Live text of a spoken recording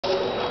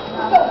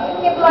Let's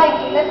get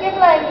Blakey. Let's get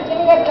Blakey. Give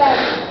me that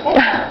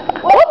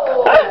Blakey.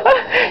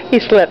 He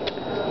slipped.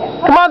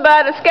 Come on,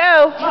 bud. Let's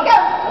go. Come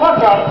on,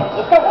 Charlie.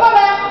 Let's go. Come on,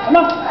 man. Come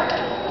on.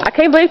 I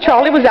can't believe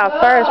Charlie was out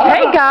first.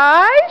 Hey,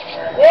 guys.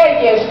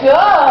 There you go.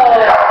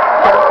 Yes,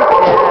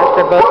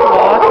 they're both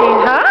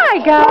walking. Hi,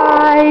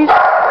 guys.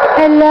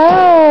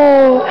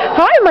 Hello.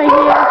 Hi, my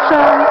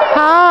handsome.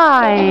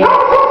 Hi.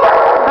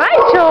 Hi,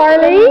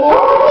 Charlie.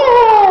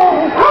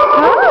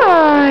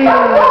 Hi.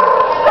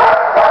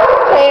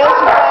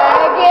 Tails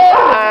wagging.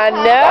 I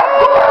know.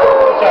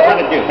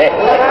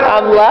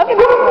 I'm loving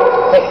it.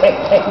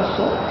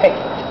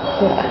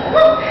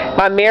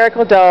 My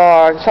miracle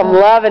dog. So I'm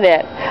loving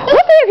it.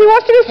 Look at him. He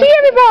wants to go see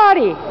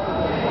everybody.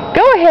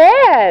 Go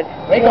ahead.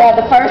 Yeah,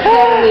 the first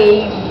day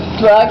we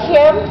drugged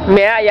him.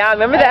 Yeah, I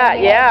remember that.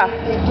 Yeah.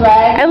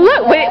 Dragged And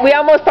look, we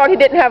almost thought he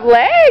didn't have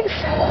legs.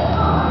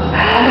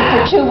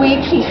 And for 2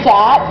 weeks he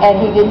sat and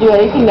he didn't do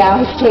anything. Now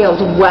his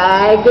tail's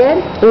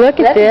wagging. Look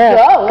at this.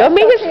 Go. Go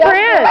meet his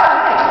friend.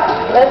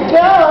 Let's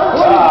go.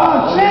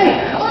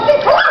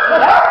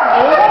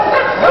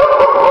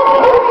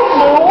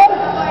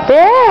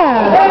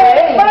 Yeah.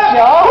 Great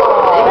job.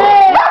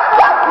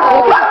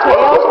 Look at the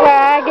tail's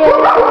wagging.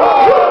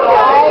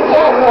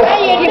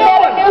 Hey, you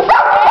got a new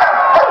friend.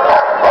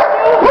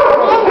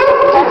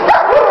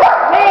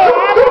 Hey,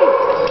 Abby.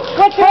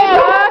 What's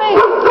happening?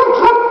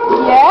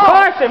 Yeah.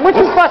 Carson, what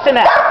you fussing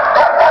at? You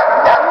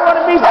want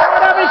to be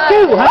part of it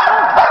too, huh?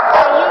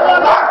 You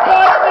want to be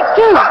part of it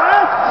too,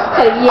 huh?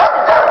 Yeah.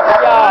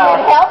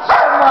 It helps so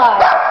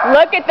much.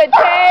 Look at the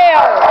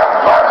tail.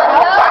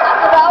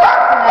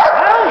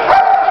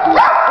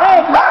 Hey,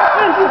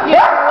 Carson!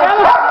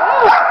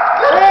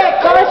 Hey,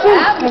 Carson! I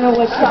don't know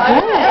what's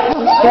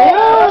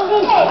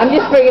I'm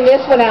just bringing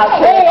this one out.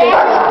 There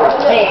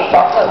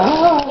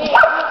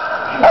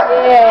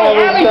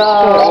we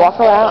go. Walk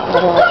her out.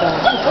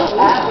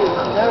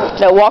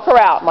 No, walk her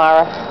out,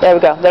 Myra. There we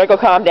go. Let her go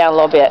calm down a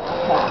little bit.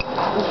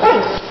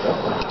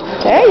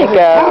 There you go.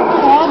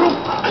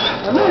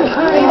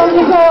 There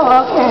we go.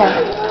 Okay.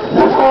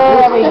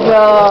 There we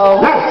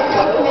go.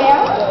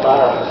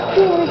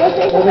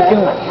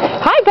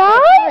 Hi,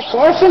 guys.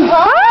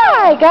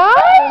 Hi,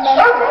 guys.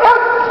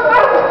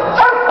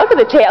 Look at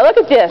the tail. Look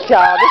at this,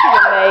 y'all. This is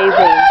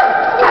amazing.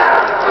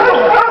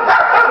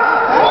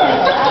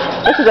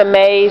 This is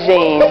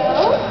amazing.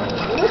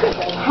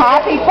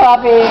 Happy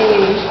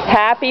puppies.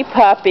 Happy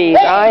puppies.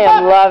 I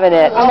am loving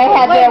it. And they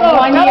had their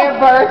 1-year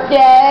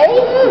birthday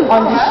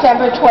on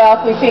December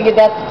 12th. We figured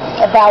that's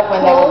about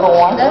when they were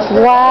born.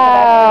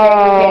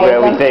 Wow. Where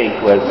we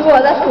think was.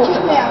 Well, that's cool.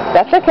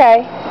 That's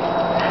okay.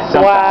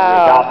 Sometimes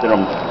Wow. we adopted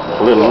them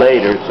a little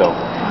later, so.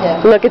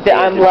 Look at that.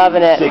 I'm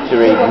loving it. 6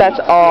 or 8. That's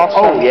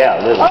awesome. Oh yeah,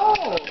 little.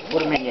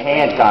 Put them in your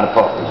hand, kind of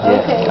puppies.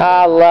 Yeah. Okay.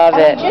 I love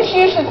it. And we just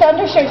use the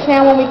thunder shirts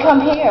now when we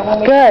come here. When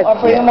we Good. Or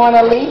bring them on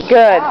a leash.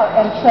 Good. Out.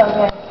 And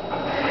so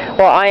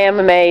Well, I am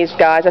amazed,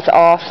 guys. That's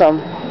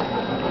awesome.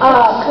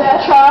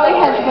 Charlie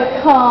has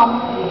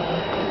become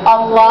a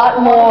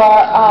lot more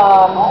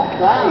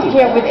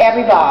here with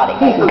everybody.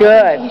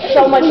 Good. He's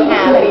so much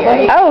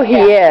happier. Oh, he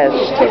is.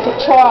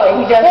 Charlie,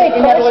 he doesn't.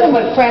 In other words,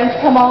 when friends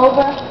come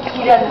over,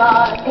 he doesn't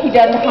hide. He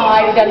doesn't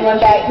hide. He doesn't run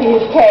back to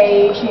his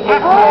cage. He just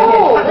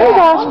Hey,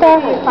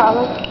 Rasta.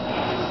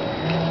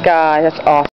 Guys, that's awesome.